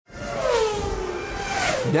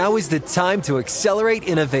Now is the time to accelerate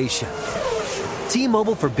innovation.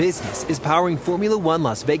 T-Mobile for Business is powering Formula One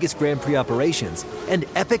Las Vegas Grand Prix operations and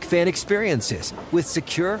epic fan experiences with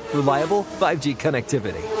secure, reliable 5G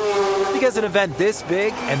connectivity. Because an event this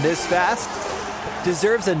big and this fast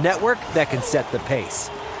deserves a network that can set the pace.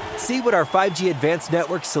 See what our 5G advanced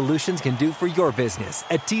network solutions can do for your business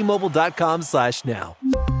at T-Mobile.com/now.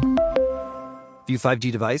 View 5G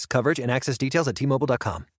device coverage and access details at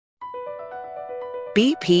T-Mobile.com.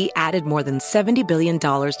 BP added more than $70 billion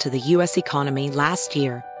to the U.S. economy last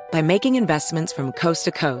year by making investments from coast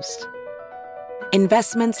to coast.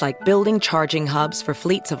 Investments like building charging hubs for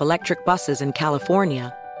fleets of electric buses in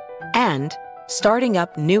California and starting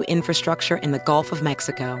up new infrastructure in the Gulf of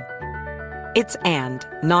Mexico. It's and,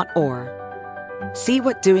 not or. See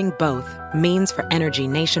what doing both means for energy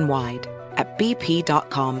nationwide at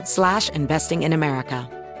bp.com/investing in America.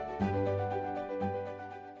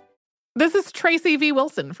 This is Tracy V.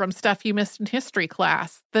 Wilson from Stuff You Missed in History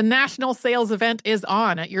class. The national sales event is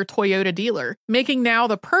on at your Toyota dealer, making now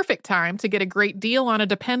the perfect time to get a great deal on a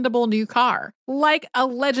dependable new car. Like a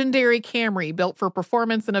legendary Camry built for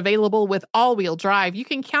performance and available with all-wheel drive, you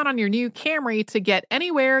can count on your new Camry to get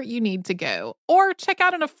anywhere you need to go. Or check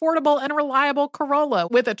out an affordable and reliable Corolla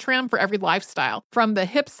with a trim for every lifestyle. From the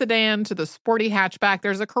hip sedan to the sporty hatchback,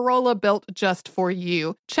 there's a Corolla built just for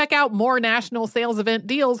you. Check out more national sales event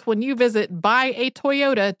deals when you visit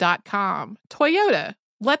buyatoyota.com. Toyota,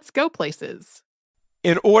 let's go places.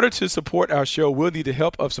 In order to support our show, we'll need the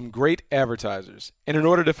help of some great advertisers. And in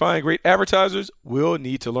order to find great advertisers, we'll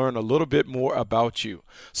need to learn a little bit more about you.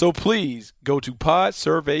 So please go to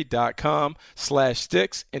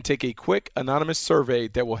podsurvey.com/sticks and take a quick anonymous survey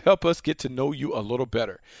that will help us get to know you a little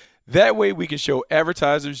better. That way we can show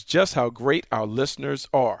advertisers just how great our listeners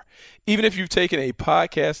are. Even if you've taken a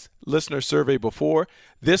podcast listener survey before,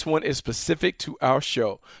 this one is specific to our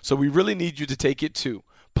show. So we really need you to take it too.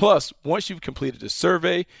 Plus, once you've completed the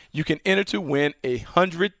survey, you can enter to win a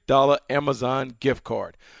 $100 Amazon gift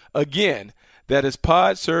card. Again, that is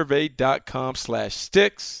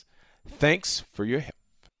podsurvey.com/sticks. Thanks for your help.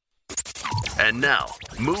 And now,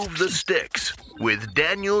 Move the Sticks with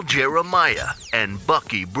Daniel Jeremiah and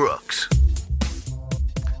Bucky Brooks.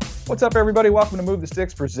 What's up, everybody? Welcome to Move the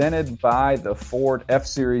Sticks, presented by the Ford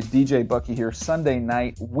F-Series. DJ Bucky here, Sunday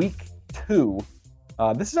night, week 2.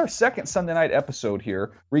 This is our second Sunday night episode here,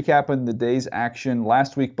 recapping the day's action.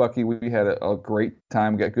 Last week, Bucky, we had a great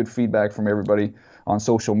time. We got good feedback from everybody on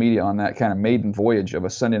social media on that kind of maiden voyage of a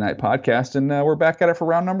Sunday night podcast, and we're back at it for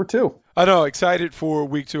round number 2. I know, excited for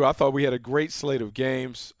week 2. I thought we had a great slate of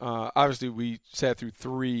games. Obviously, we sat through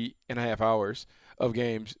 3.5 hours of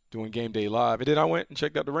games doing Game Day Live, and then I went and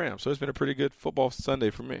checked out the Rams. So it's been a pretty good football Sunday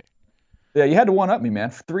for me. Yeah, you had to one-up me, man.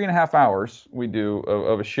 For 3.5 hours we do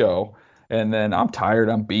of a show. And then I'm tired,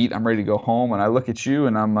 I'm beat, I'm ready to go home, and I look at you,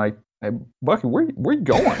 and I'm like, hey, Bucky, where you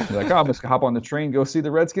going? You're like, oh, I'm just going to hop on the train, go see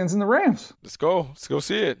the Redskins and the Rams. Let's go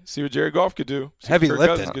see it. See what Jared Goff could do. See Heavy what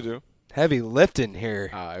lifting. Could do. Heavy lifting here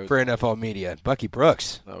for NFL media. Bucky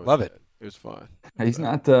Brooks, love it. It was fun. He's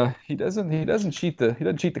not. He doesn't cheat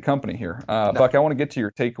the company here. No. Buck, I want to get to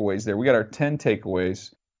your takeaways there. We got our 10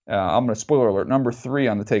 takeaways. I'm going to spoiler alert. Number 3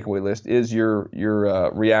 on the takeaway list is your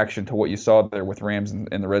reaction to what you saw there with Rams and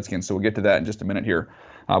the Redskins. So we'll get to that in just a minute here.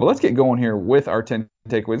 But let's get going here with our 10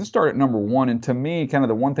 takeaways. Let's start at number 1. And to me, kind of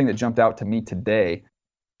the one thing that jumped out to me today,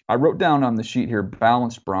 I wrote down on the sheet here,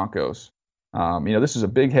 balanced Broncos. This is a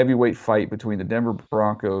big heavyweight fight between the Denver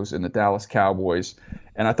Broncos and the Dallas Cowboys.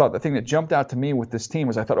 And I thought the thing that jumped out to me with this team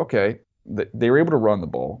was I thought, okay, they were able to run the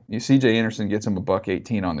ball. C.J. Anderson gets him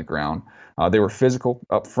 $118 on the ground. They were physical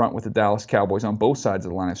up front with the Dallas Cowboys on both sides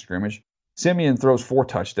of the line of scrimmage. Simeon throws 4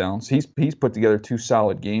 touchdowns. He's put together 2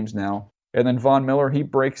 solid games now. And then Von Miller, he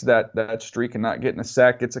breaks that streak and not getting a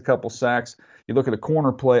sack, gets a couple sacks. You look at the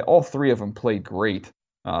corner play, all 3 of them played great.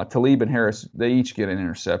 Talib and Harris, they each get an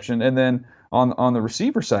interception. And then on the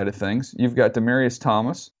receiver side of things, you've got Demaryius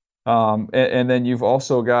Thomas. And then you've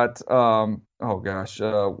also got,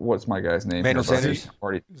 what's my guy's name? Emmanuel Sanders.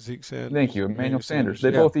 Zeke Sanders. Thank you, Emmanuel Sanders.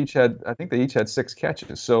 They each had 6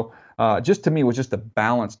 catches. So just to me, it was just a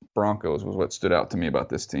balanced Broncos was what stood out to me about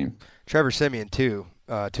this team. Trevor Siemian, too,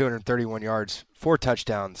 231 yards, 4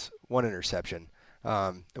 touchdowns, 1 interception.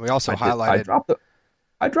 And we also highlighted.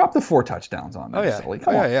 I dropped the 4 touchdowns on them. Yeah.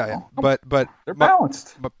 But they're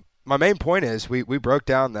balanced. But my main point is we broke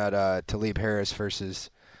down that Talib Harris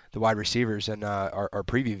versus the wide receivers in our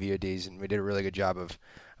preview VODs, and we did a really good job of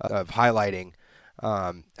highlighting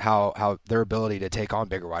how their ability to take on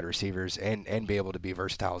bigger wide receivers and be able to be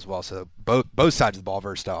versatile as well. So both sides of the ball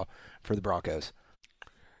versatile for the Broncos.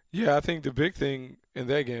 Yeah, I think the big thing in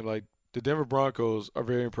that game, like The Denver Broncos are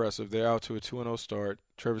very impressive. They're out to a 2-0 start.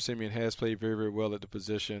 Trevor Siemian has played very, very well at the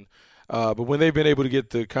position. But when they've been able to get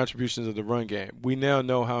the contributions of the run game, we now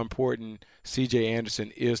know how important C.J.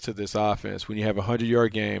 Anderson is to this offense. When you have a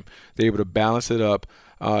 100-yard game, they're able to balance it up.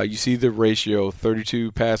 You see the ratio,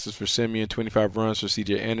 32 passes for Siemian, 25 runs for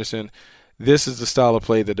C.J. Anderson. This is the style of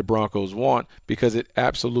play that the Broncos want because it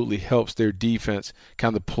absolutely helps their defense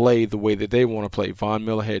kind of play the way that they want to play. Von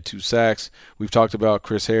Miller had 2 sacks. We've talked about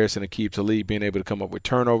Chris Harris and Aqib Talib being able to come up with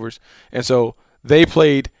turnovers. And so they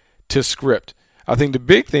played to script. I think the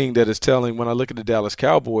big thing that is telling when I look at the Dallas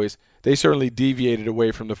Cowboys, they certainly deviated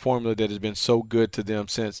away from the formula that has been so good to them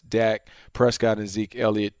since Dak Prescott and Zeke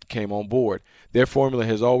Elliott came on board. Their formula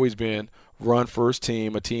has always been run first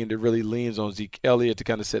team, a team that really leans on Zeke Elliott to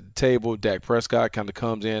kind of set the table. Dak Prescott kind of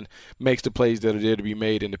comes in, makes the plays that are there to be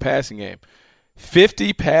made in the passing game.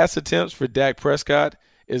 50 pass attempts for Dak Prescott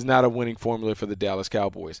is not a winning formula for the Dallas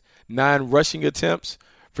Cowboys. 9 rushing attempts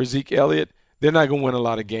for Zeke Elliott, they're not going to win a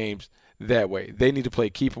lot of games that way. They need to play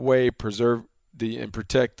keep away, preserve and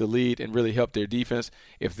protect the lead, and really help their defense.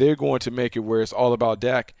 If they're going to make it where it's all about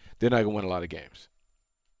Dak, they're not going to win a lot of games.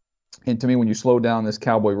 And to me, when you slow down this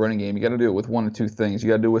Cowboy running game, you got to do it with one of 2 things. You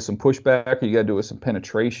got to do it with some pushback, or you got to do it with some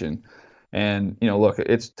penetration. And, look,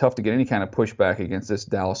 it's tough to get any kind of pushback against this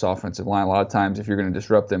Dallas offensive line. A lot of times, if you're going to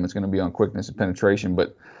disrupt them, it's going to be on quickness and penetration.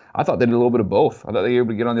 But I thought they did a little bit of both. I thought they were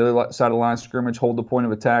able to get on the other side of the line of scrimmage, hold the point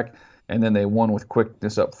of attack, and then they won with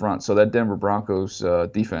quickness up front. So that Denver Broncos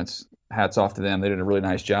defense, hats off to them. They did a really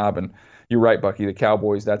nice job. And you're right, Bucky. The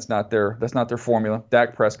Cowboys, that's not their formula.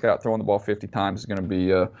 Dak Prescott throwing the ball 50 times is going to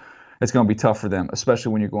be it's going to be tough for them,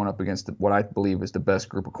 especially when you're going up against what I believe is the best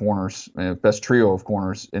group of corners, best trio of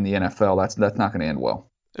corners in the NFL. That's not going to end well.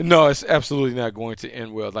 No, it's absolutely not going to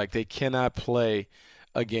end well. Like, they cannot play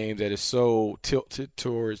a game that is so tilted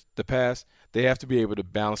towards the pass. They have to be able to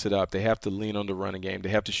balance it up. They have to lean on the running game. They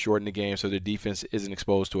have to shorten the game so their defense isn't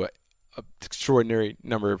exposed to an extraordinary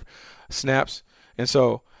number of snaps. And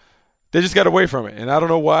so they just got away from it. And I don't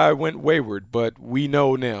know why I went wayward, but we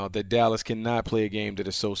know now that Dallas cannot play a game that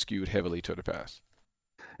is so skewed heavily to the pass.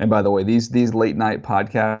 And by the way, these late night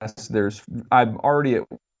podcasts, I'm already at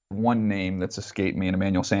one name that's escaped me, and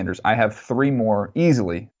Emmanuel Sanders. I have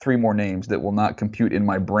easily three more names that will not compute in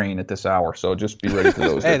my brain at this hour. So just be ready for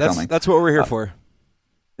those. Hey, that's what we're here for.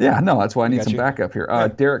 Yeah, no, that's why I need some backup here.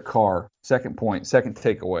 Derek Carr, second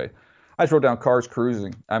takeaway. I just wrote down Carr's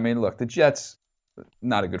cruising. I mean, look, the Jets,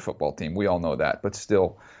 not a good football team. We all know that. But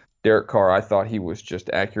still, Derek Carr, I thought he was just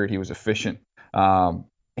accurate. He was efficient.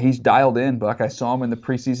 He's dialed in, Buck. I saw him in the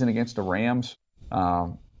preseason against the Rams.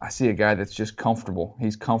 I see a guy that's just comfortable.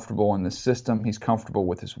 He's comfortable in the system. He's comfortable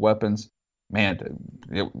with his weapons. Man,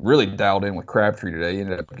 it really dialed in with Crabtree today. He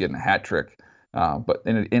ended up getting a hat trick. But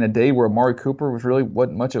in a day where Amari Cooper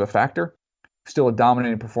wasn't much of a factor, still a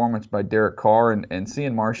dominating performance by Derek Carr, and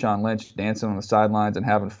seeing Marshawn Lynch dancing on the sidelines and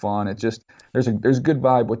having fun. It's just there's a good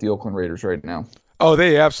vibe with the Oakland Raiders right now. Oh,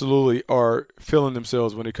 they absolutely are feeling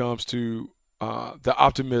themselves when it comes to the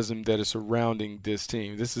optimism that is surrounding this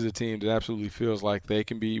team. This is a team that absolutely feels like they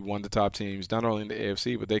can be one of the top teams, not only in the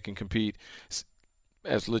AFC, but they can compete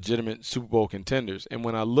as legitimate Super Bowl contenders. And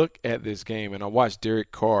when I look at this game and I watch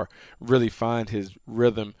Derek Carr really find his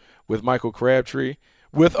rhythm with Michael Crabtree,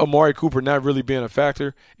 with Amari Cooper not really being a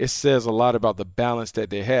factor, it says a lot about the balance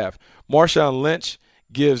that they have. Marshawn Lynch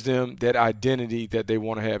gives them that identity that they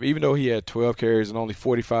want to have. Even though he had 12 carries and only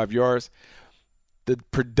 45 yards, the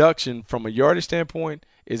production from a yardage standpoint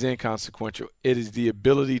is inconsequential. It is the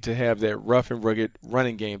ability to have that rough and rugged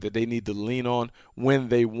running game that they need to lean on when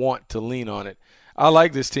they want to lean on it. I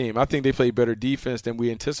like this team. I think they play better defense than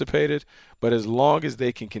we anticipated, but as long as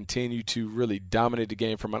they can continue to really dominate the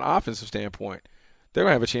game from an offensive standpoint, they're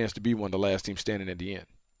going to have a chance to be one of the last teams standing at the end.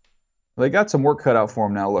 They got some work cut out for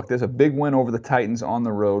them now. Look, there's a big win over the Titans on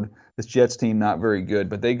the road. This Jets team not very good,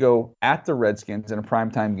 but they go at the Redskins in a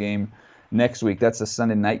primetime game next week. That's a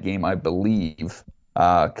Sunday night game, I believe,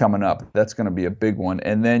 coming up. That's going to be a big one.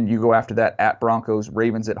 And then you go after that at Broncos,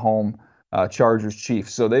 Ravens at home, Chargers,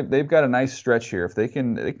 Chiefs. So they've got a nice stretch here. If they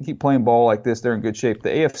can keep playing ball like this, they're in good shape. The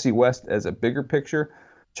AFC West as a bigger picture,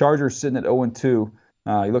 Chargers sitting at 0-2.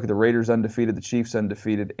 You look at the Raiders undefeated, the Chiefs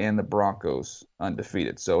undefeated, and the Broncos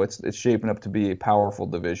undefeated. So it's shaping up to be a powerful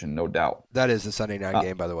division, no doubt. That is the Sunday night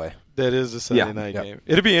game, by the way. That is the Sunday night game.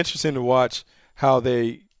 It'll be interesting to watch how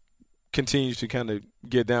they continue to kind of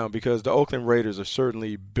get down, because the Oakland Raiders are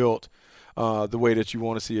certainly built the way that you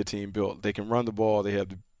want to see a team built. They can run the ball. They have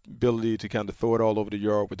the ability to kind of throw it all over the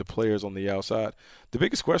yard with the players on the outside. The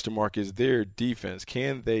biggest question mark is their defense.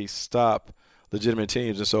 Can they stop legitimate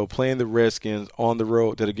teams. And so playing the Redskins on the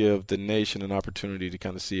road, that'll give the nation an opportunity to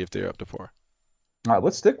kind of see if they're up to par. All right,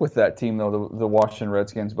 let's stick with that team, though, the Washington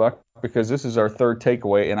Redskins, Buck, because this is our third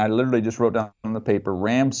takeaway, and I literally just wrote down on the paper,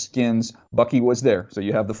 Rams, Skins, Bucky was there, so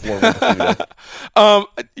you have the floor.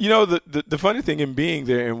 The funny thing in being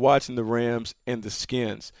there and watching the Rams and the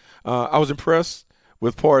Skins, I was impressed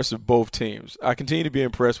with parts of both teams. I continue to be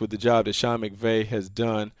impressed with the job that Sean McVay has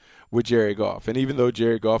done with Jared Goff, and even though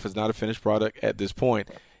Jared Goff is not a finished product at this point,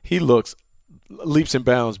 he looks leaps and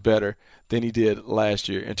bounds better than he did last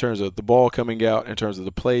year in terms of the ball coming out, in terms of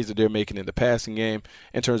the plays that they're making in the passing game,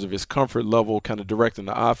 in terms of his comfort level kind of directing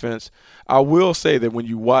the offense. I will say that when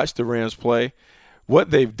you watch the Rams play,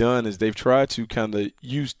 what they've done is they've tried to kind of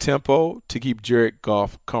use tempo to keep Jared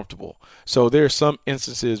Goff comfortable. So there are some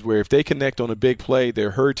instances where if they connect on a big play,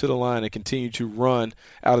 they're hurried to the line and continue to run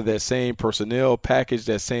out of that same personnel package,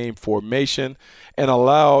 that same formation, and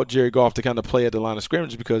allow Jared Goff to kind of play at the line of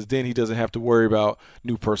scrimmage, because then he doesn't have to worry about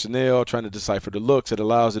new personnel, trying to decipher the looks. It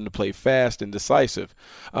allows him to play fast and decisive.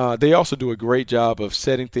 They also do a great job of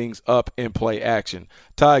setting things up in play action.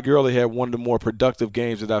 Ty Gurley had one of the more productive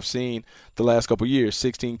games that I've seen the last couple of years.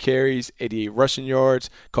 16 carries, 88 rushing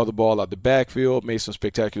yards, caught the ball out the backfield, made some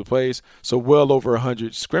spectacular plays, so well over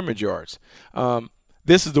 100 scrimmage yards.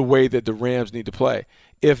 This is the way that the Rams need to play.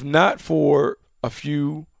 If not for a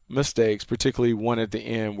few mistakes, particularly one at the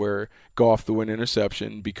end where Goff threw an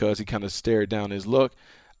interception because he kind of stared down his look,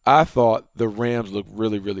 I thought the Rams looked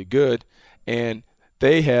really, really good, and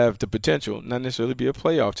they have the potential not necessarily be a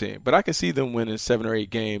playoff team, but I can see them winning 7 or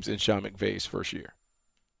 8 games in Sean McVay's first year.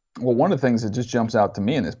 Well, one of the things that just jumps out to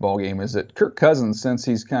me in this ballgame is that Kirk Cousins, since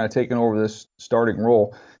he's kind of taken over this starting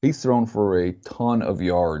role, he's thrown for a ton of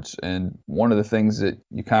yards. And one of the things that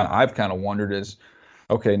I've kind of wondered is,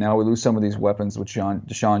 okay, now we lose some of these weapons with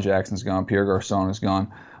Deshaun Jackson's gone, Pierre Garçon is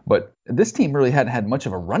gone, but this team really hadn't had much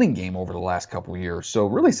of a running game over the last couple of years. So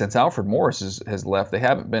really, since Alfred Morris has left, they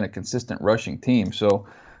haven't been a consistent rushing team. So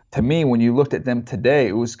to me, when you looked at them today,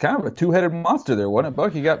 it was kind of a two-headed monster there, wasn't it,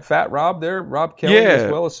 Buck? You got Fat Rob there, Rob Kelly,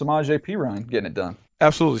 as well as Samaje Perine getting it done.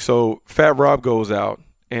 Absolutely. So Fat Rob goes out,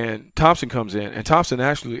 and Thompson comes in, and Thompson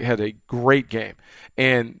actually had a great game.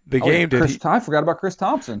 And the game that I forgot about Chris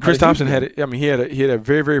Thompson. Chris Thompson he had a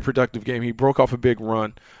very, very productive game. He broke off a big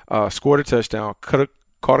run, scored a touchdown,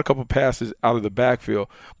 caught a couple passes out of the backfield.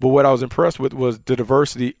 But what I was impressed with was the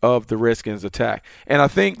diversity of the Redskins' attack. And I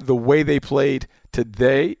think the way they played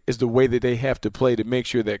today is the way that they have to play to make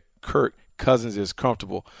sure that Kirk Cousins is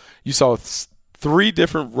comfortable. You saw 3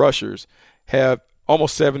 different rushers have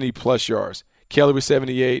almost 70-plus yards. Kelly with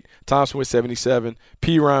 78, Thompson with 77,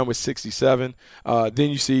 Perine with 67. Then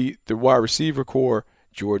you see the wide receiver core.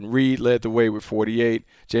 Jordan Reed led the way with 48.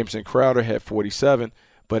 Jameson Crowder had 47.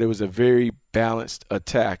 But it was a very balanced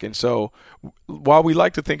attack. And so while we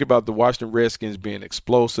like to think about the Washington Redskins being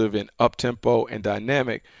explosive and up-tempo and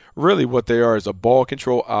dynamic, really what they are is a ball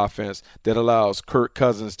control offense that allows Kirk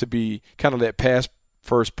Cousins to be kind of that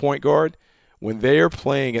pass-first point guard. When they are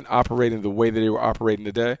playing and operating the way that they were operating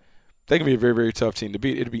today, they can be a very, very tough team to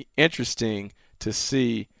beat. It'll be interesting to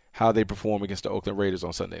see how they perform against the Oakland Raiders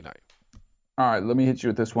on Sunday night. All right, let me hit you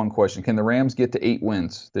with this one question. Can the Rams get to 8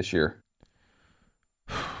 wins this year?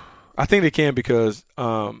 I think they can because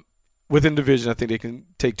within division, I think they can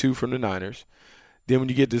take 2 from the Niners. Then when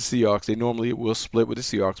you get to the Seahawks, they normally will split with the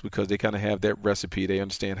Seahawks because they kind of have that recipe. They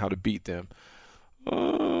understand how to beat them.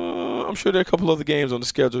 I'm sure there are a couple other games on the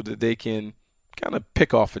schedule that they can kind of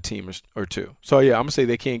pick off a team or two. So, yeah, I'm going to say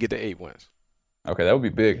they can get to 8 wins. Okay, that would be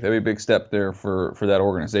big. That would be a big step there for that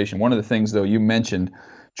organization. One of the things, though, you mentioned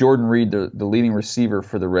Jordan Reed, the leading receiver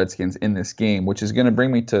for the Redskins in this game, which is going to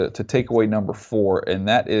bring me to takeaway number 4, and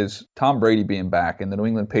that is Tom Brady being back and the New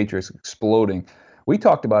England Patriots exploding. We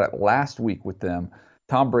talked about it last week with them.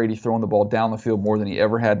 Tom Brady throwing the ball down the field more than he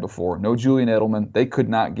ever had before. No Julian Edelman. They could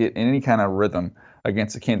not get any kind of rhythm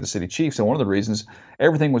against the Kansas City Chiefs. And one of the reasons,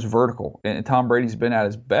 everything was vertical. And Tom Brady's been at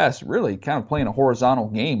his best, really kind of playing a horizontal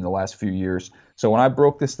game the last few years. So when I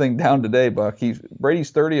broke this thing down today, Buck,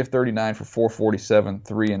 Brady's 30 of 39 for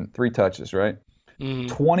 447, 3 touches, right? Mm-hmm.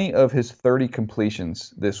 20 of his 30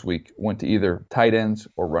 completions this week went to either tight ends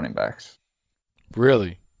or running backs.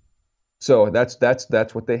 Really? So that's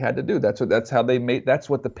what they had to do. That's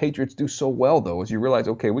what the Patriots do so well, though, is you realize,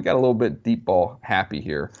 okay, we got a little bit deep ball happy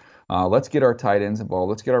here. Let's get our tight ends the ball.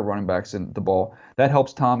 Let's get our running backs in the ball. That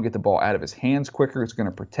helps Tom get the ball out of his hands quicker. It's going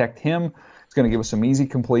to protect him. It's going to give us some easy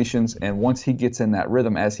completions. And once he gets in that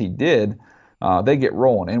rhythm, as he did, they get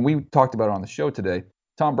rolling. And we talked about it on the show today.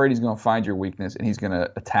 Tom Brady's going to find your weakness, and he's going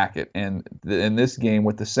to attack it. And in this game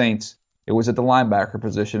with the Saints, It was at the linebacker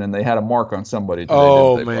position, and they had a mark on somebody.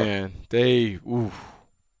 Oh, man. They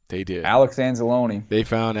did. Alex Anzalone. They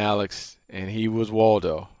found Alex, and he was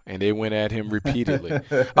Waldo, and they went at him repeatedly.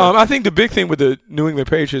 I think the big thing with the New England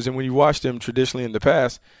Patriots, and when you watch them traditionally in the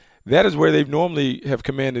past, that is where they've normally have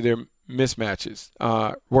commanded their mismatches,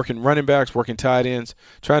 working running backs, working tight ends,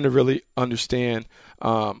 trying to really understand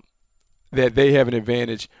that they have an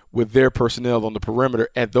advantage with their personnel on the perimeter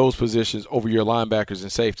at those positions over your linebackers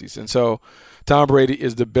and safeties. And so Tom Brady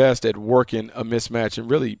is the best at working a mismatch and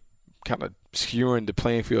really kind of skewing the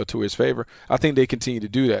playing field to his favor. I think they continue to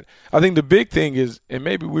do that. I think the big thing is, and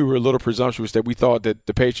maybe we were a little presumptuous that we thought that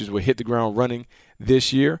the Patriots would hit the ground running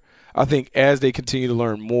this year. I think as they continue to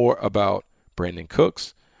learn more about Brandon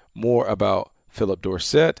Cooks, more about Philip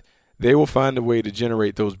Dorsett, they will find a way to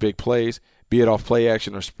generate those big plays, be it off play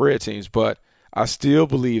action or spread teams. But I still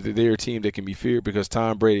believe that they're a team that can be feared because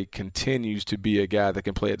Tom Brady continues to be a guy that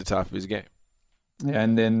can play at the top of his game. Yeah,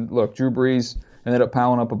 and then, look, Drew Brees ended up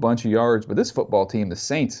piling up a bunch of yards. But this football team, the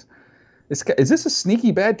Saints, is this a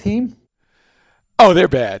sneaky bad team? Oh, they're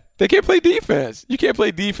bad. They can't play defense. You can't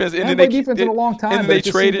play defense. And they defense in a long time. And they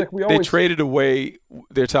traded away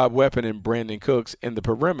their top weapon in Brandon Cooks in the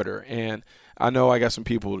perimeter. And I know I got some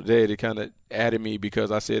people today that kind of added me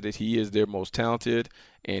because I said that he is their most talented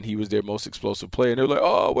and he was their most explosive player. And they're like,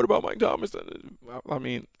 oh, what about Mike Thomas? I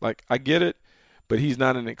mean, like, I get it, but he's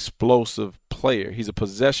not an explosive player. He's a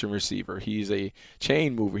possession receiver. He's a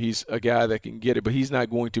chain mover. He's a guy that can get it, but he's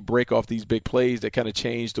not going to break off these big plays that kind of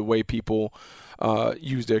change the way people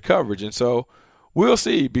use their coverage. And so we'll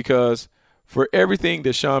see, because for everything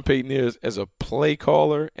that Sean Payton is as a play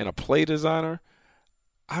caller and a play designer,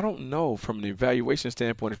 I don't know from an evaluation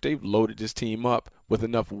standpoint if they've loaded this team up with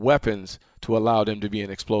enough weapons to allow them to be an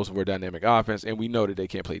explosive or dynamic offense, and we know that they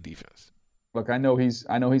can't play defense. Look, I know he's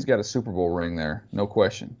got a Super Bowl ring there, no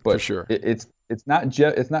question. But for sure, it's not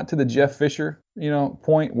to the Jeff Fisher,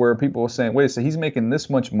 point where people are saying, wait a second, he's making this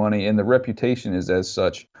much money and the reputation is as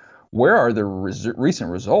such. Where are the recent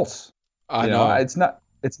results? I know it's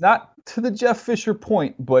not to the Jeff Fisher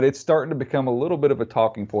point, but it's starting to become a little bit of a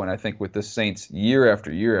talking point. I think with the Saints, year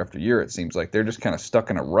after year after year, it seems like they're just kind of stuck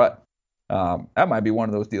in a rut. That might be one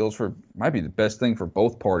of those deals might be the best thing for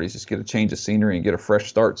both parties, just get a change of scenery and get a fresh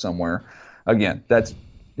start somewhere. Again, that's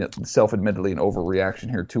self-admittedly an overreaction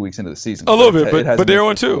here 2 weeks into the season. A little bit, but they're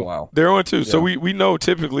on two. They're on two. Yeah. So we know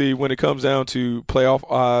typically when it comes down to playoff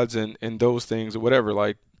odds and those things or whatever,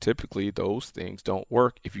 like typically those things don't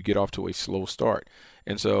work if you get off to a slow start.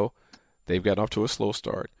 And so they've gotten off to a slow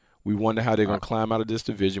start. We wonder how they're going to climb out of this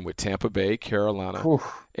division with Tampa Bay, Carolina,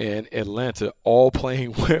 and Atlanta all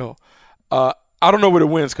playing well. I don't know where the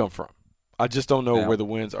wins come from. I just don't know where the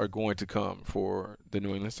wins are going to come for the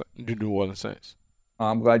New Orleans Saints.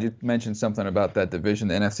 I'm glad you mentioned something about that division,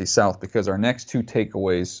 the NFC South, because our next two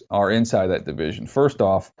takeaways are inside that division. First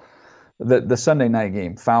off, the Sunday night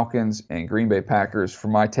game, Falcons and Green Bay Packers. For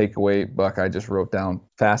my takeaway, Buck, I just wrote down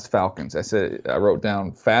fast Falcons. I wrote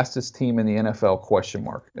down fastest team in the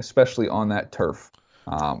NFL, ? Especially on that turf.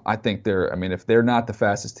 I think if they're not the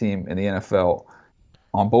fastest team in the NFL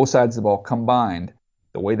on both sides of the ball combined,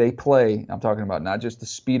 the way they play, I'm talking about not just the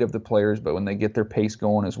speed of the players, but when they get their pace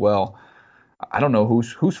going as well. I don't know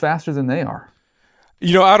who's faster than they are.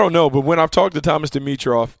 I don't know, but when I've talked to Thomas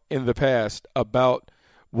Dimitroff in the past about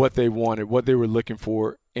what they wanted, what they were looking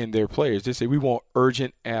for in their players, they say we want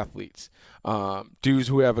urgent athletes, dudes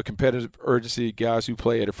who have a competitive urgency, guys who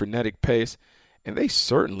play at a frenetic pace, and they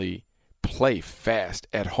certainly play fast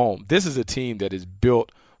at home. This is a team that is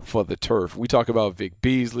built for the turf. We talk about Vic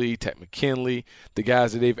Beasley, Ted McKinley, the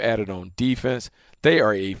guys that they've added on defense. They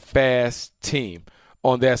are a fast team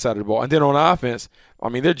on that side of the ball. And then on offense,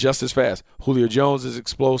 they're just as fast. Julio Jones is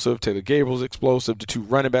explosive. Taylor Gabriel is explosive. The two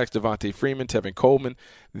running backs, Devontae Freeman, Tevin Coleman,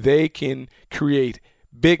 they can create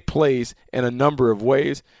big plays in a number of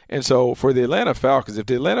ways. And so for the Atlanta Falcons, if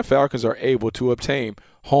the Atlanta Falcons are able to obtain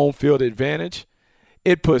home field advantage,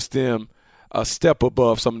 it puts them a step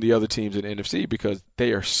above some of the other teams in the NFC because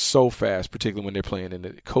they are so fast, particularly when they're playing in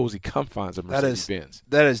the cozy confines of Mercedes-Benz.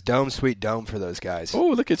 That is dome, sweet dome for those guys. Oh,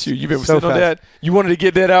 look at you. You've been sitting on that. You wanted to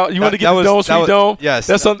get that out? You wanted to get the dome, sweet dome? Yes.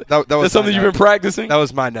 That's something you've been practicing? That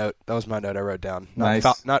was my note. I wrote down.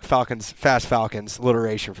 Nice. Not Falcons, Fast Falcons,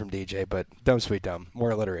 alliteration from DJ, but dome, sweet dome. More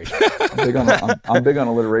alliteration. I'm big on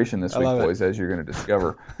alliteration this week, boys, as you're going to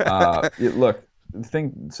discover. Look. The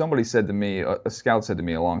thing somebody said to me, a scout said to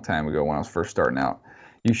me a long time ago when I was first starting out,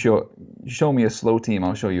 you show me a slow team,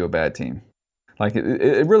 I'll show you a bad team. Like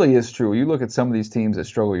it really is true. You look at some of these teams that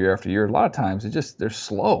struggle year after year, a lot of times they're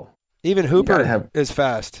slow. Even Hooper is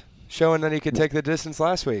fast, showing that he could take the distance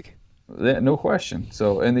last week. No question.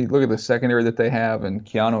 So, and you look at the secondary that they have, and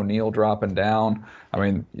Keanu Neal dropping down. I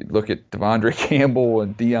mean, you look at Devondre Campbell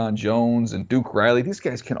and Deion Jones and Duke Riley. These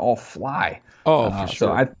guys can all fly. Oh, for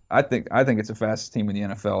sure. So I think it's the fastest team in the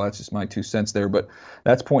NFL. That's just my 2 cents there. But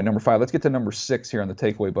that's point number 5. Let's get to number 6 here on the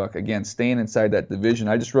takeaway, Buck. Again, staying inside that division.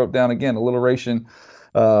 I just wrote down again alliteration.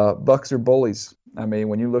 Bucks are bullies. I mean,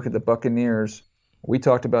 when you look at the Buccaneers, we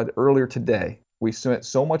talked about it earlier today. We spent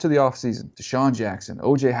so much of the offseason, Deshaun Jackson,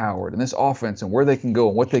 O.J. Howard, and this offense and where they can go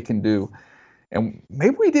and what they can do. And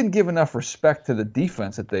maybe we didn't give enough respect to the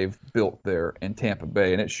defense that they've built there in Tampa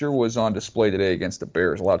Bay. And it sure was on display today against the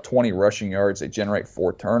Bears. A lot of 20 rushing yards. They generate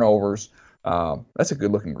 4 turnovers. That's a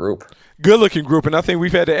good-looking group. Good-looking group, and I think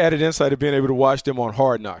we've had the added insight of being able to watch them on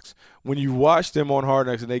Hard Knocks. When you watch them on Hard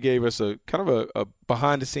Knocks and they gave us a kind of a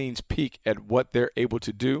behind-the-scenes peek at what they're able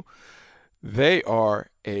to do, they are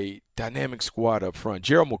a dynamic squad up front.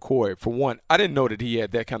 Gerald McCoy, for one, I didn't know that he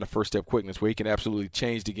had that kind of first-step quickness where he can absolutely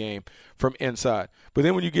change the game from inside. But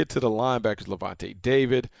then when you get to the linebackers, Levante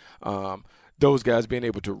David, those guys being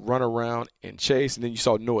able to run around and chase, and then you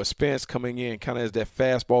saw Noah Spence coming in kind of as that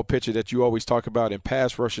fastball pitcher that you always talk about, and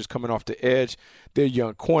pass rushers coming off the edge. Their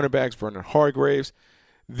young cornerbacks, Vernon Hargreaves.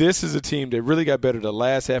 This is a team that really got better the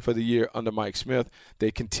last half of the year under Mike Smith.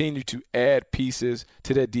 They continue to add pieces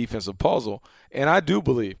to that defensive puzzle, and I do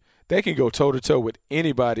believe they can go toe-to-toe with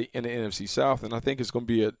anybody in the NFC South, and I think it's going to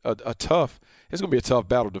be a tough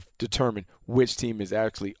battle to determine which team is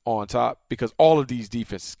actually on top, because all of these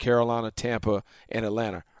defenses, Carolina, Tampa, and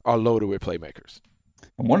Atlanta, are loaded with playmakers.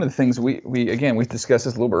 And one of the things we discussed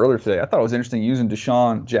this a little bit earlier today. I thought it was interesting using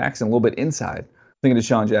Deshaun Jackson a little bit inside. Thinking of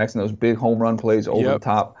Deshaun Jackson, those big home run plays over the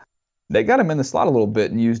top. They got him in the slot a little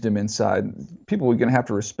bit and used him inside. People are going to have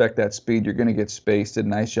to respect that speed. You're going to get space. Did a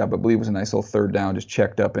nice job. I believe it was a nice little third down, just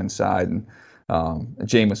checked up inside. And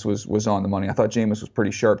Jameis was on the money. I thought Jameis was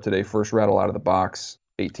pretty sharp today. First rattle out of the box,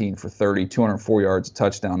 18 for 30, 204 yards, a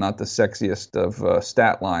touchdown. Not the sexiest of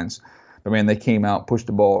stat lines. But, man, they came out, pushed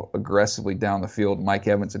the ball aggressively down the field. Mike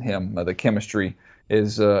Evans and him, the chemistry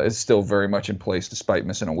is still very much in place despite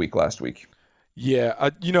missing a week last week. Yeah,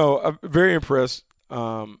 I'm very impressed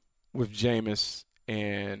with Jameis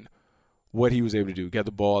and what he was able to do. Got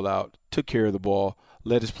the ball out, took care of the ball,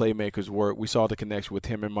 let his playmakers work. We saw the connection with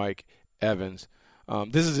him and Mike Evans.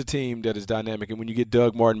 This is a team that is dynamic, and when you get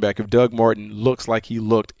Doug Martin back, if Doug Martin looks like he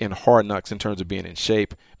looked in Hard Knocks in terms of being in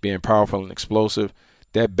shape, being powerful and explosive,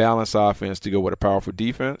 that balanced offense to go with a powerful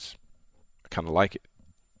defense, I kind of like it.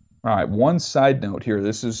 All right, one side note here.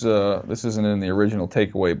 This isn't in the original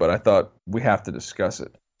takeaway, but I thought we have to discuss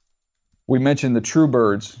it. We mentioned the True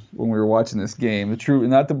Birds when we were watching this game.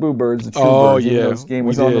 Not the Boo Birds, the True Birds. Yeah, this game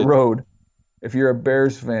was on the road. If you're a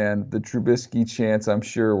Bears fan, the Trubisky chants, I'm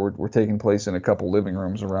sure, were taking place in a couple living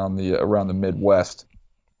rooms around the Midwest.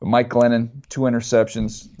 But Mike Glennon, 2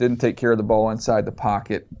 interceptions, didn't take care of the ball inside the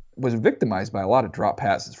pocket, was victimized by a lot of drop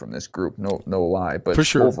passes from this group, no lie. But for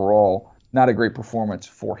sure, overall, not a great performance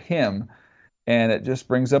for him. And it just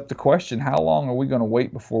brings up the question, how long are we going to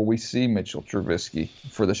wait before we see Mitchell Trubisky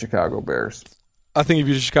for the Chicago Bears? I think if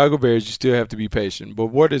you're the Chicago Bears, you still have to be patient. But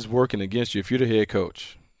what is working against you, if you're the head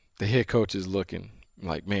coach is looking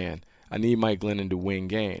like, man, I need Mike Glennon to win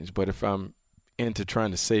games. But if I'm into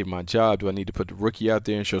trying to save my job, do I need to put the rookie out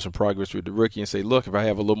there and show some progress with the rookie and say, look, if I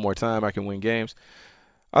have a little more time, I can win games?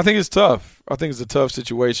 I think it's tough. I think it's a tough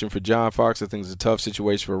situation for John Fox. I think it's a tough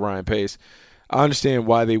situation for Ryan Pace. I understand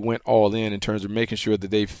why they went all in terms of making sure that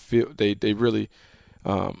they really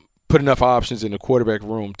put enough options in the quarterback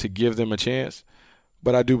room to give them a chance.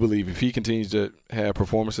 But I do believe if he continues to have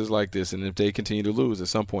performances like this, and if they continue to lose, at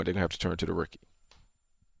some point they're going to have to turn to the rookie.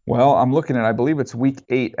 Well, I'm looking at, I believe it's week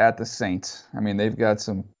 8 at the Saints. I mean, they got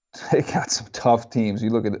some tough teams.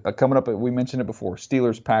 You look at coming up, we mentioned it before,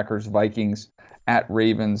 Steelers, Packers, Vikings, at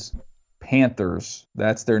Ravens, Panthers.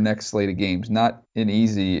 That's their next slate of games. Not an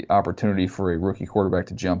easy opportunity for a rookie quarterback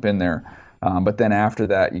to jump in there. But then after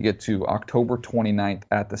that, you get to October 29th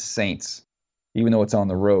at the Saints. Even though it's on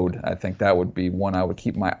the road, I think that would be one I would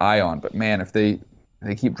keep my eye on. But man, if they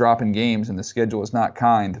keep dropping games and the schedule is not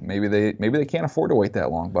kind, maybe they can't afford to wait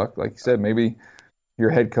that long, Buck. Like you said, maybe you're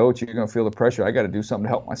a head coach, you're going to feel the pressure. I got to do something to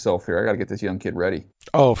help myself here. I got to get this young kid ready.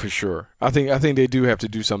 Oh, for sure. I think they do have to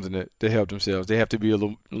do something to help themselves. They have to be a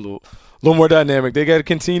little more dynamic. They got to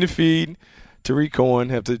continue to feed Tariq Cohen.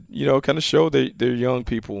 Have to kind of show their young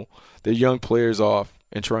people, their young players off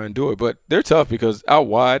and try and do it. But they're tough because out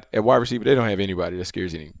wide at wide receiver, they don't have anybody that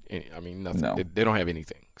scares nothing. No. They don't have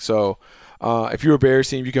anything. So if you're a Bears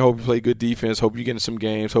team, you can hope you play good defense, hope you get in some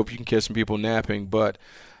games, hope you can catch some people napping. But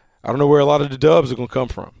I don't know where a lot of the dubs are going to come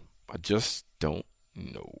from. I just don't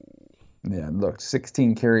know. Yeah, look,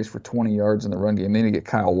 16 carries for 20 yards in the run game. They need to get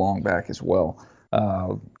Kyle Long back as well.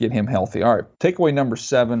 Get him healthy. All right, takeaway number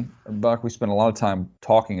 7. Buck, we spent a lot of time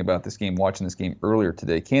talking about this game, watching this game earlier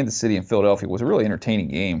today. Kansas City and Philadelphia was a really entertaining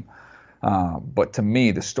game. But to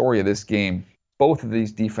me, the story of this game, both of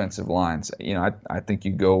these defensive lines, I think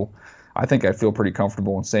I'd feel pretty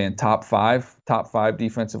comfortable in saying top five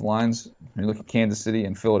defensive lines. You look at Kansas City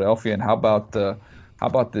and Philadelphia, and how about the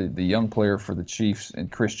young player for the Chiefs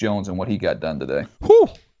and Chris Jones and what he got done today? Whew.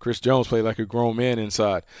 Chris Jones played like a grown man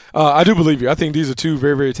inside. I do believe you. I think these are two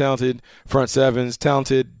very, very talented front sevens,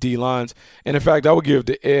 talented D-lines. And, in fact, I would give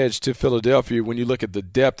the edge to Philadelphia when you look at the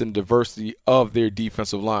depth and diversity of their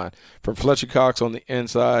defensive line. From Fletcher Cox on the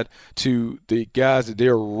inside to the guys that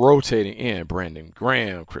they're rotating in, Brandon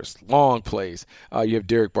Graham, Chris Long plays. You have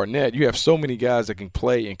Derek Barnett. You have so many guys that can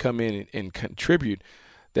play and come in and contribute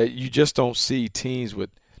that you just don't see teams with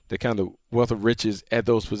the kind of wealth of riches at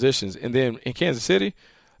those positions. And then in Kansas City,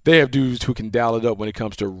 they have dudes who can dial it up when it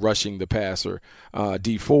comes to rushing the passer.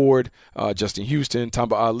 D. Ford, Justin Houston,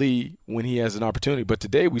 Tamba Ali when he has an opportunity. But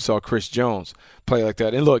today we saw Chris Jones play like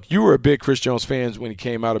that. And look, you were a big Chris Jones fan when he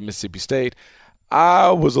came out of Mississippi State. I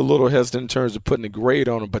was a little hesitant in terms of putting a grade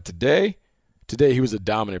on him. But today he was a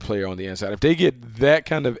dominant player on the inside. If they get that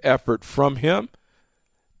kind of effort from him,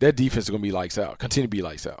 that defense is going to be lights out, continue to be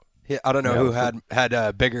lights out. Yeah, I don't know who had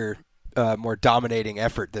a bigger – more dominating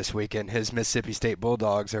effort this weekend, his Mississippi State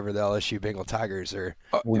Bulldogs over the LSU Bengal Tigers, or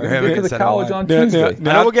get to the college on Tuesday.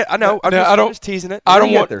 I'm just teasing it. I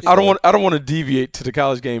don't want to deviate to the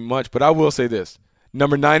college game much, but I will say this: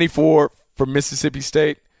 number 94 for Mississippi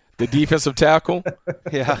State, the defensive tackle.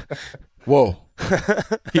 Yeah. Whoa.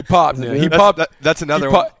 He popped. That's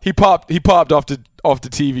another one. He popped off the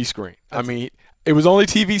TV screen. I mean, it was only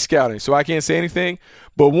TV scouting, so I can't say anything.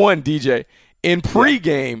 But one, DJ, in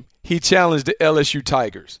pregame, he challenged the LSU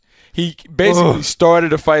Tigers. He basically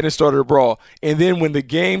started a fight and started a brawl. And then when the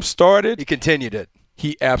game started, he continued it.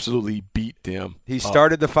 He absolutely beat them. He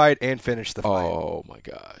started the fight and finished the fight. Oh, my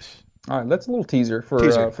gosh. All right, that's a little teaser for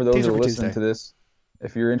those who are listening to this.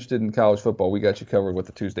 If you're interested in college football, we got you covered with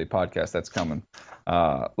the Tuesday podcast. That's coming.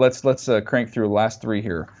 Let's crank through the last 3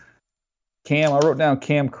 here. Cam, I wrote down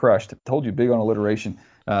Cam crushed. Told you, big on alliteration.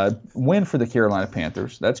 Win for the Carolina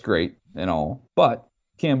Panthers. That's great and all. But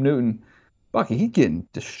Cam Newton, Bucky, he's getting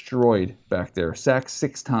destroyed back there. Sacked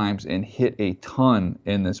 6 times and hit a ton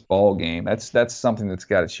in this ball game. That's something that's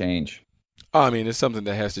got to change. I mean, it's something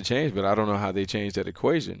that has to change, but I don't know how they change that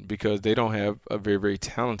equation because they don't have a very, very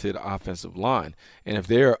talented offensive line. And if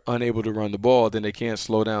they're unable to run the ball, then they can't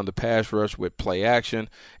slow down the pass rush with play action,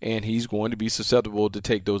 and he's going to be susceptible to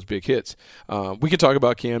take those big hits. We can talk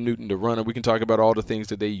about Cam Newton, the runner. We can talk about all the things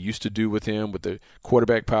that they used to do with him, with the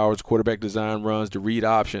quarterback powers, quarterback design runs, the read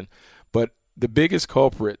option. But the biggest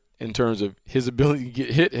culprit in terms of his ability to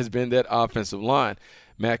get hit has been that offensive line.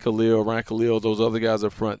 Matt Khalil, Ryan Khalil, those other guys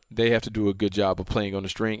up front, they have to do a good job of playing on the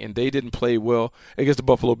string, and they didn't play well against the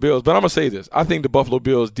Buffalo Bills. But I'm going to say this. I think the Buffalo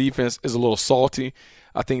Bills defense is a little salty.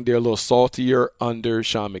 I think they're a little saltier under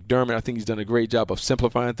Sean McDermott. I think he's done a great job of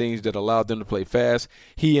simplifying things that allowed them to play fast.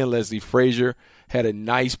 He and Leslie Frazier had a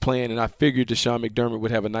nice plan, and I figured that Sean McDermott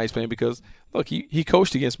would have a nice plan because, look, he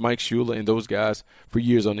coached against Mike Shula and those guys for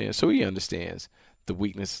years on end, so he understands the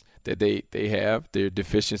weakness that they have, their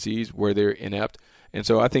deficiencies, where they're inept. And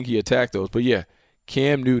so I think he attacked those. But, yeah,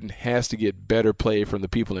 Cam Newton has to get better play from the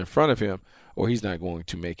people in front of him or he's not going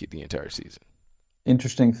to make it the entire season.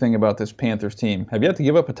 Interesting thing about this Panthers team, have yet to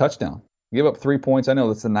give up a touchdown. Give up 3 points. I know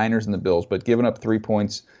that's the Niners and the Bills, but giving up 3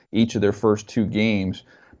 points each of their first 2 games.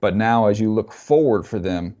 But now as you look forward for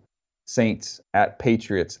them, Saints, at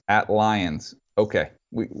Patriots, at Lions, okay,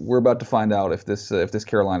 we're about to find out if this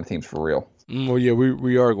Carolina team's for real. Well, yeah,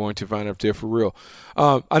 we are going to find out if they're for real.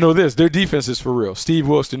 I know this. Their defense is for real. Steve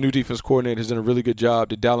Wilks, the new defense coordinator, has done a really good job.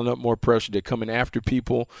 They're dialing up more pressure. They're coming after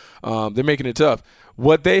people. They're making it tough.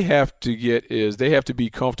 What they have to get is they have to be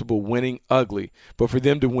comfortable winning ugly. But for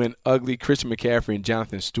them to win ugly, Christian McCaffrey and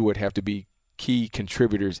Jonathan Stewart have to be key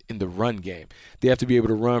contributors in the run game. They have to be able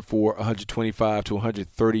to run for 125 to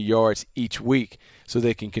 130 yards each week so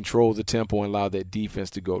they can control the tempo and allow that defense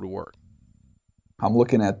to go to work. I'm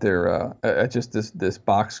looking at their at just this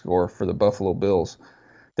box score for the Buffalo Bills.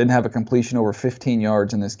 Didn't have a completion over 15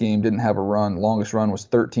 yards in this game. Didn't have a run. Longest run was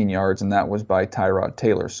 13 yards, and that was by Tyrod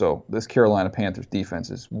Taylor. So this Carolina Panthers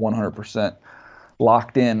defense is 100%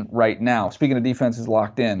 locked in right now. Speaking of defenses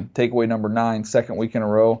locked in, takeaway number 9, second week in a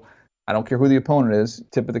row. I don't care who the opponent is,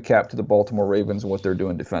 tip of the cap to the Baltimore Ravens and what they're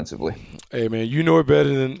doing defensively. Hey, man, you know it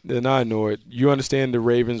better than I know it. You understand the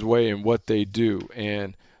Ravens' way and what they do.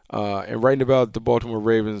 And writing about the Baltimore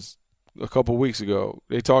Ravens a couple weeks ago,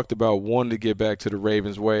 they talked about wanting to get back to the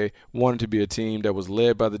Ravens way, wanting to be a team that was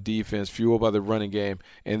led by the defense, fueled by the running game,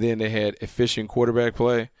 and then they had efficient quarterback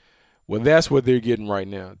play. Well, that's what they're getting right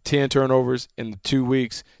now. 10 turnovers in the 2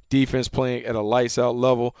 weeks, defense playing at a lights-out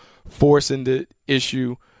level, forcing the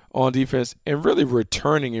issue on defense, and really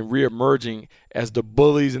returning and reemerging as the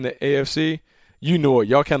bullies in the AFC. You know it.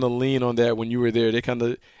 Y'all kind of lean on that when you were there. They kind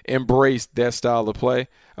of embraced that style of play.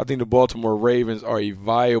 I think the Baltimore Ravens are a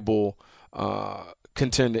viable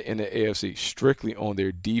contender in the AFC strictly on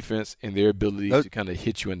their defense and their ability to kind of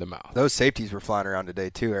hit you in the mouth. Those safeties were flying around today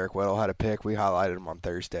too. Eric Weddle had a pick. We highlighted them on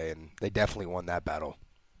Thursday, and they definitely won that battle.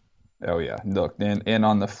 Oh, yeah. Look, and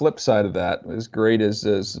on the flip side of that, as great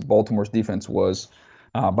as Baltimore's defense was,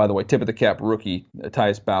 by the way, tip of the cap rookie,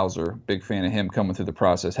 Tyus Bowser, big fan of him coming through the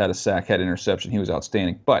process, had a sack, had an interception. He was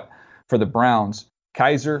outstanding. But for the Browns,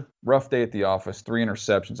 Kaiser, rough day at the office, 3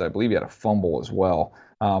 interceptions. I believe he had a fumble as well.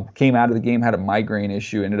 Came out of the game, had a migraine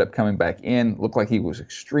issue, ended up coming back in. Looked like he was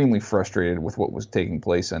extremely frustrated with what was taking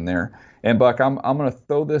place in there. And Buck, I'm going to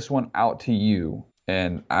throw this one out to you.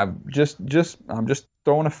 And I'm just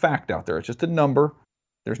throwing a fact out there. It's just a number.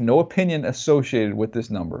 There's no opinion associated with this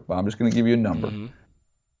number, but I'm just going to give you a number. Mm-hmm.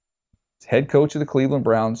 Head coach of the Cleveland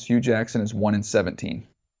Browns, Hugh Jackson, is 1-17.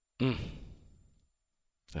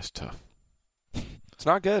 That's tough. It's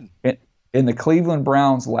not good. In the Cleveland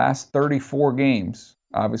Browns' last 34 games,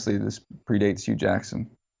 obviously this predates Hugh Jackson,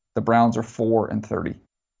 the Browns are 4-30.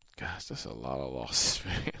 Gosh, that's a lot of losses,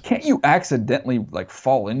 man. Can't you accidentally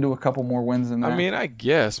fall into a couple more wins than that? I mean, I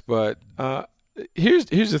guess, but here's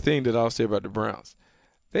the thing that I'll say about the Browns.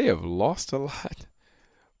 They have lost a lot,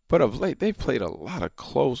 but of late they've played a lot of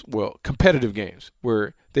close, competitive games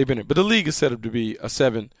where they've been in. But the league is set up to be a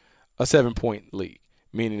 7-point league,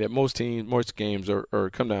 meaning that most games are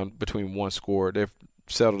come down between one score. They've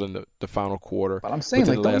settled in the final quarter. But I'm saying,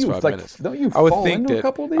 within the last 5 minutes. Don't you fall into a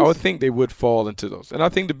couple of these? I would think they would fall into those. And I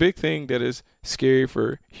think the big thing that is scary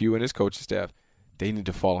for Hugh and his coaching staff, they need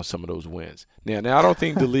to fall on some of those wins. Now I don't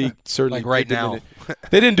think the league certainly like right now.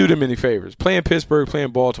 They didn't do them any favors. Playing Pittsburgh,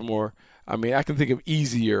 playing Baltimore, I mean, I can think of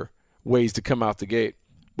easier ways to come out the gate.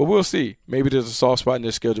 But we'll see. Maybe there's a soft spot in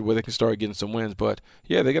their schedule where they can start getting some wins. But,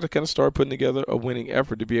 yeah, they got to kind of start putting together a winning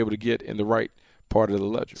effort to be able to get in the right part of the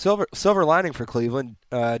ledger. Silver lining for Cleveland,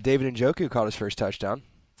 David Njoku caught his first touchdown.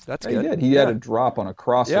 That's good. He did. He had a drop on a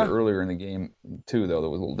crosser earlier in the game, too, though, that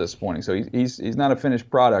was a little disappointing. So he's not a finished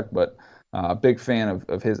product, but a big fan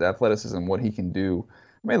of his athleticism, what he can do.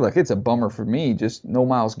 I mean, look, it's a bummer for me, just no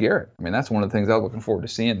Myles Garrett. I mean, that's one of the things I was looking forward to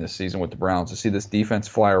seeing this season with the Browns, to see this defense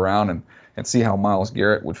fly around and see how Myles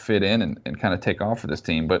Garrett would fit in and kind of take off for this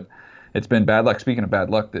team. But it's been bad luck. Speaking of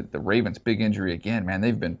bad luck, the Ravens' big injury again, man,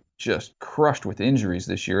 they've been just crushed with injuries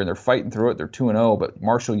this year, and they're fighting through it. They're 2-0, but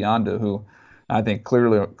Marshall Yanda, who I think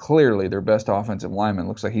clearly their best offensive lineman,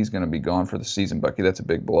 looks like he's going to be gone for the season, Bucky. That's a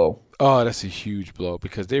big blow. Oh, that's a huge blow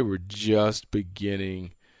because they were just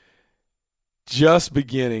beginning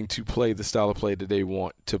to play the style of play that they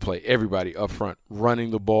want to play. Everybody up front,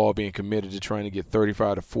 running the ball, being committed to trying to get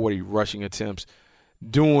 35 to 40 rushing attempts,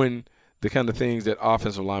 doing the kind of things that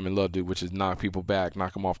offensive linemen love to do, which is knock people back,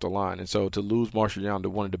 knock them off the line. And so to lose Marshall Yanda,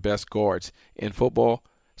 one of the best guards in football,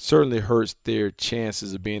 certainly hurts their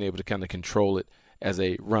chances of being able to kind of control it as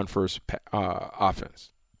a run-first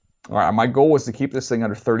offense. All right, my goal was to keep this thing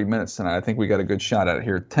under 30 minutes tonight. I think we got a good shot at it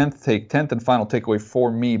here. 10th and final takeaway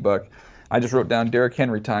for me, Buck. I just wrote down Derrick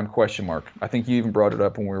Henry time, ? I think you even brought it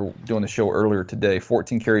up when we were doing the show earlier today.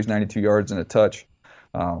 14 carries, 92 yards, and a touch.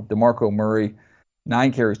 DeMarco Murray,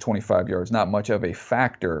 9 carries, 25 yards. Not much of a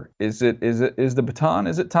factor. Is the baton?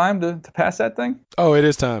 Is it time to pass that thing? Oh, it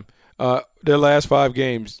is time. Their last 5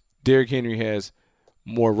 games, Derrick Henry has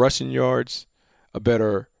more rushing yards, a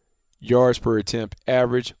better yards per attempt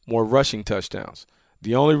average, more rushing touchdowns.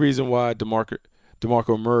 The only reason why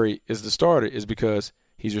DeMarco Murray is the starter is because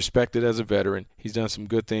he's respected as a veteran. He's done some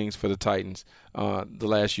good things for the Titans the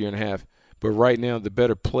last year and a half. But right now, the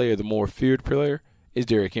better player, the more feared player, is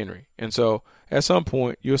Derrick Henry. And so at some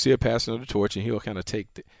point, you'll see a passing of the torch, and he'll kind of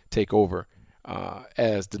take over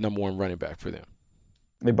as the number 1 running back for them.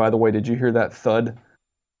 Hey, by the way, did you hear that thud?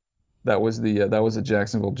 That was the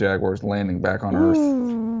Jacksonville Jaguars landing back on earth.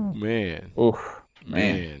 Man. Oof,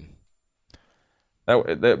 man.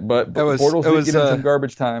 But Bortles did get him some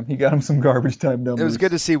garbage time. He got him some garbage time numbers. It was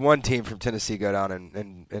good to see one team from Tennessee go down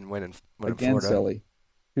and win in Florida. Sully.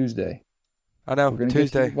 Tuesday. I know. We're going to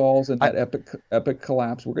Tuesday. get to the balls and that epic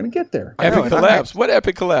collapse. We're going to get there. Epic collapse. What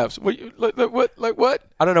epic collapse? What?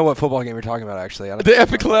 I don't know what football game you're talking about, actually. The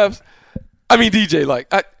epic collapse. I mean,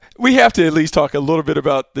 DJ, we have to at least talk a little bit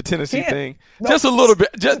about the Tennessee thing. No. Just a little bit.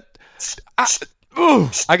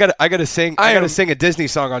 I gotta sing a Disney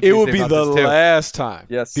song on Tuesday. It will be the this too. last time.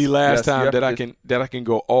 Yes. The last time that to I can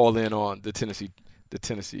go all in on the Tennessee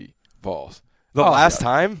Vols. The last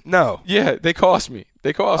time? No. Yeah, they cost me.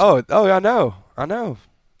 I know.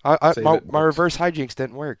 My boys. reverse hijinks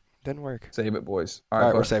didn't work. Save it, boys. All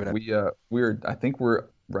right, we're saving it. I think we're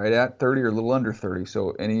right at 30 or a little under 30.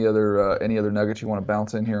 So any other nuggets you want to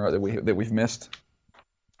bounce in here that we've missed?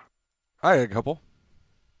 I had a couple.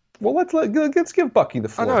 Well, let's give Bucky the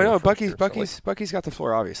floor. No, Bucky's got the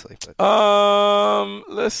floor, obviously. But.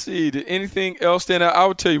 Let's see. Did anything else stand out? I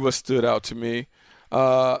would tell you what stood out to me.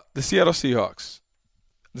 The Seattle Seahawks.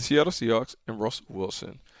 The Seattle Seahawks and Russell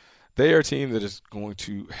Wilson. They are a team that is going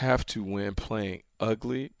to have to win playing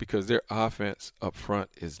ugly because their offense up front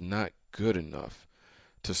is not good enough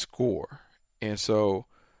to score. And so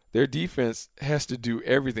their defense has to do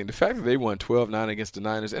everything. The fact that they won 12-9 against the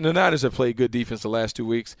Niners, and the Niners have played good defense the last 2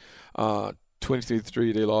 weeks.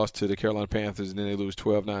 23-3 they lost to the Carolina Panthers, and then they lose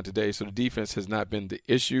 12-9 today. So the defense has not been the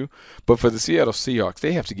issue. But for the Seattle Seahawks,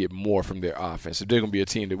 they have to get more from their offense. If they're going to be a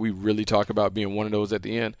team that we really talk about being one of those at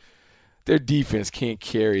the end, their defense can't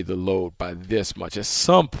carry the load by this much. At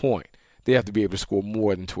some point, they have to be able to score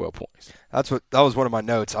more than 12 points. That was one of my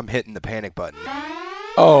notes. I'm hitting the panic button.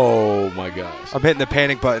 Oh, my gosh. I'm hitting the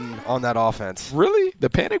panic button on that offense. Really?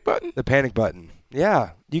 The panic button? The panic button.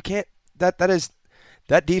 Yeah. You can't – that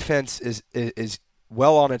defense is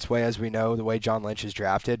well on its way, as we know, the way John Lynch is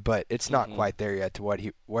drafted, but it's not quite there yet to where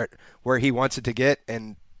he wants it to get.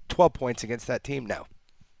 And 12 points against that team, no.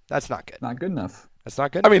 That's not good. Not good enough. That's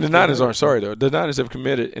not good. I mean, the Niners aren't sorry, though. The Niners have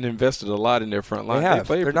committed and invested a lot in their front line. They have.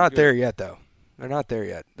 They're not good. there yet, though. They're not there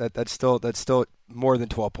yet. That's still more than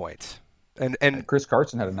 12 points. And Chris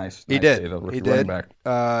Carson had a nice he day, did. though, He running did.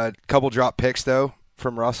 back. Couple drop picks though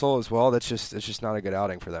from Russell as well. It's just not a good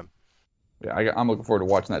outing for them. Yeah, I'm looking forward to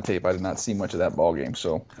watching that tape. I did not see much of that ball game,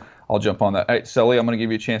 so I'll jump on that. Hey, Sully, I'm going to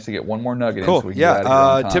give you a chance to get one more nugget Cool. in so we can get out of here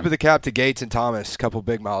on time. Tip of the cap to Gates and Thomas. Couple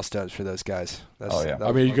big milestones for those guys.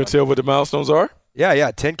 I mean, you can tell what the milestones are?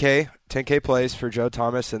 Yeah. 10K plays for Joe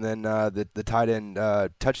Thomas, and then the tight end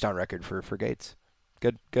touchdown record for Gates.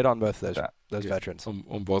 Good on both of those veterans.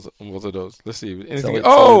 On both of those. Let's see. Anything?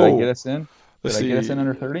 Sully, did I get us in? Did I get us in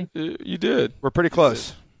under 30? You did. We're pretty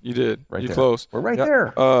close. You did. Right You're there. close. We're right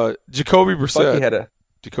there. Jacoby Brissett.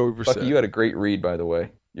 Bucky, you had a great read, by the way.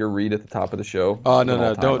 Your read at the top of the show.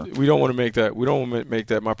 No. We don't want to make that. We don't want to make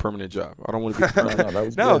that my permanent job. I don't want to be. That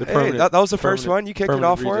was No, good. hey, that was the first one. You kicked it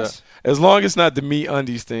off for us. As long as it's not the me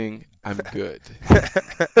undies thing, I'm good.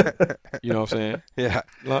 You know what I'm saying? Yeah.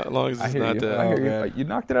 As long as it's not that. I hear you. You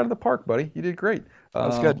knocked it out of the park, buddy. You did great.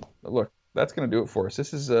 That's good. Look, that's going to do it for us.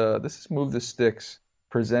 This is Move the Sticks,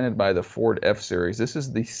 presented by the Ford F-Series. This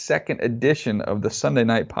is the second edition of the Sunday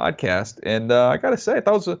Night Podcast, and I got to say, I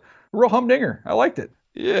thought it was a real humdinger. I liked it.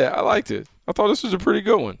 Yeah, I liked it. I thought this was a pretty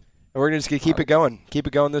good one. And we're just going to keep it going. Keep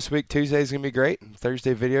it going this week. Tuesday's going to be great.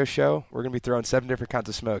 Thursday video show. We're going to be throwing 7 different kinds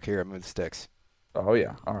of smoke here at Move the Sticks. Oh,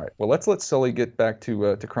 yeah. All right. Well, let's let Sully get back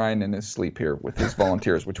to crying in his sleep here with his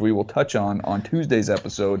volunteers, which we will touch on Tuesday's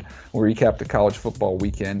episode. We'll recap the college football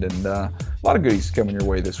weekend, and a lot of goodies coming your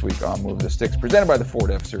way this week on Move the Sticks, presented by the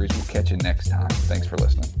Ford F-Series. We'll catch you next time. Thanks for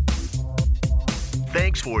listening.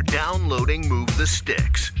 Thanks for downloading Move the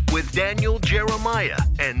Sticks with Daniel Jeremiah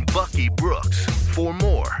and Bucky Brooks. For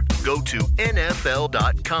more, go to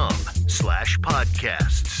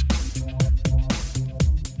nfl.com/podcasts.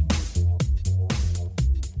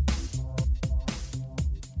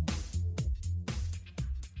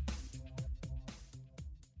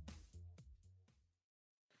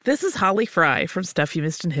 This is Holly Fry from Stuff You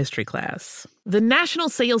Missed in History Class. The national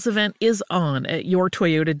sales event is on at your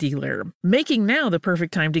Toyota dealer, making now the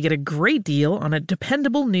perfect time to get a great deal on a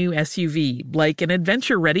dependable new SUV, like an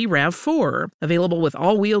adventure-ready RAV4. Available with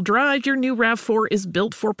all-wheel drive, your new RAV4 is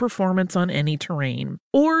built for performance on any terrain.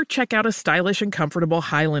 Or check out a stylish and comfortable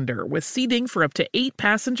Highlander with seating for up to 8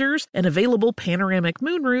 passengers and available panoramic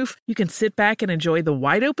moonroof. You can sit back and enjoy the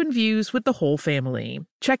wide-open views with the whole family.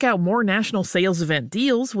 Check out more national sales event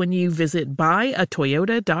deals when you visit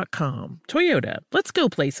buyatoyota.com. Toyota, let's go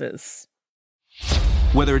places.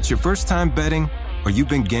 Whether it's your first time betting or you've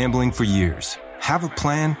been gambling for years, have a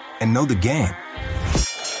plan and know the game.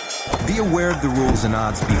 Be aware of the rules and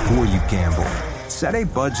odds before you gamble. Set a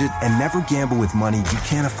budget and never gamble with money you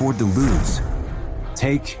can't afford to lose.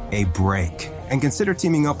 Take a break and consider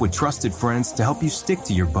teaming up with trusted friends to help you stick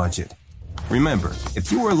to your budget. Remember,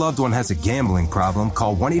 if you or a loved one has a gambling problem,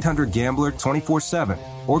 call 1-800-GAMBLER 24/7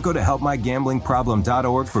 or go to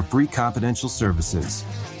helpmygamblingproblem.org for free confidential services.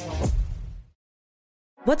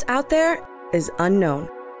 What's out there is unknown.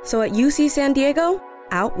 So at UC San Diego,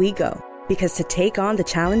 out we go. Because to take on the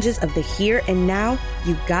challenges of the here and now,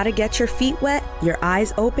 you gotta get your feet wet, your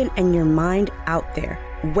eyes open, and your mind out there,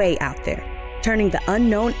 way out there. Turning the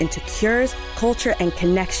unknown into cures, culture, and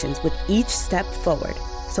connections with each step forward.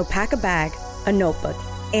 So pack a bag, a notebook,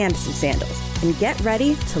 and some sandals, and get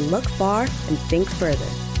ready to look far and think further.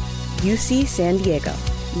 UC San Diego.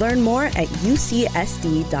 Learn more at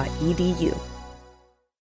ucsd.edu.